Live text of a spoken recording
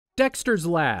Dexter's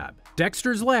Lab.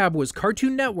 Dexter's Lab was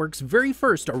Cartoon Network's very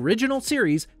first original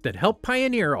series that helped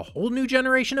pioneer a whole new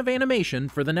generation of animation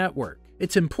for the network.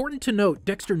 It's important to note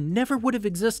Dexter never would have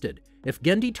existed if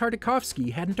Genndy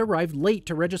Tartakovsky hadn't arrived late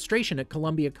to registration at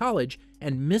Columbia College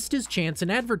and missed his chance in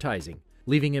advertising,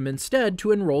 leaving him instead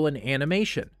to enroll in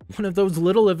animation, one of those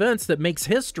little events that makes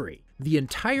history. The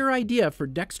entire idea for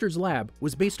Dexter's Lab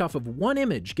was based off of one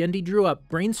image Genndy drew up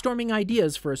brainstorming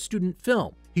ideas for a student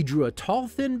film. He drew a tall,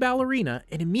 thin ballerina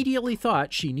and immediately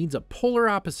thought she needs a polar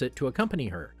opposite to accompany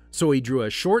her. So he drew a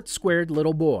short, squared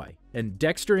little boy, and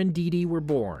Dexter and Dee Dee were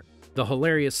born. The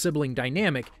hilarious sibling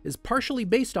dynamic is partially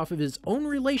based off of his own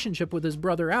relationship with his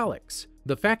brother Alex.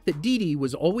 The fact that Dee Dee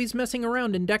was always messing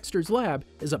around in Dexter's lab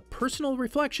is a personal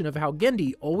reflection of how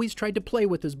Genndy always tried to play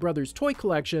with his brother's toy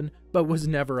collection, but was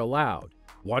never allowed.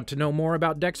 Want to know more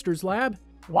about Dexter's lab?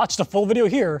 Watch the full video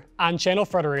here on channel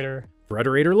Frederator.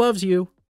 Frederator loves you.